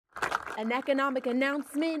An economic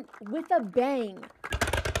announcement with a bang.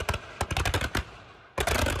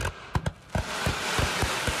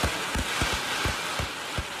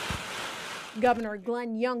 Governor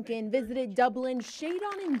Glenn Youngkin visited Dublin's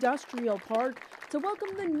Shadon Industrial Park to welcome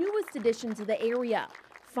the newest addition to the area.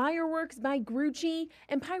 Fireworks by Grucci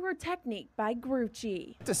and pyrotechnic by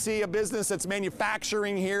Grucci. To see a business that's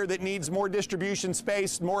manufacturing here that needs more distribution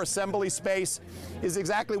space, more assembly space, is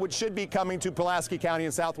exactly what should be coming to Pulaski County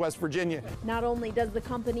in Southwest Virginia. Not only does the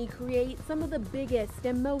company create some of the biggest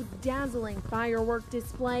and most dazzling firework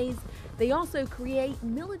displays, they also create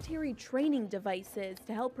military training devices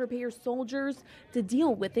to help prepare soldiers to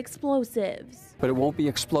deal with explosives. But it won't be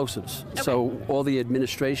explosives. Okay. So all the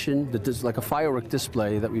administration, like a firework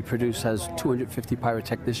display that we produce has 250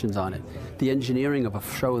 pyrotechnicians on it. The engineering of a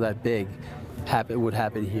show that big would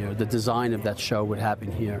happen here. The design of that show would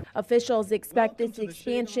happen here. Officials expect this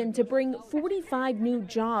expansion to bring 45 new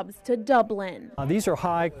jobs to Dublin. These are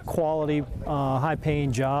high quality, high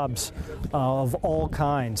paying jobs of all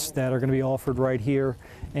kinds that are going to be offered right here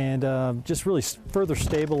and just really further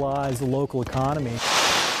stabilize the local economy.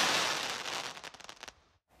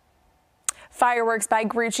 Fireworks by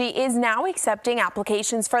Grucci is now accepting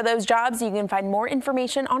applications for those jobs. You can find more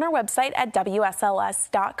information on our website at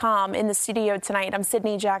WSLS.com. In the studio tonight, I'm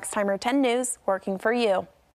Sydney Jacks, Timer 10 News, working for you.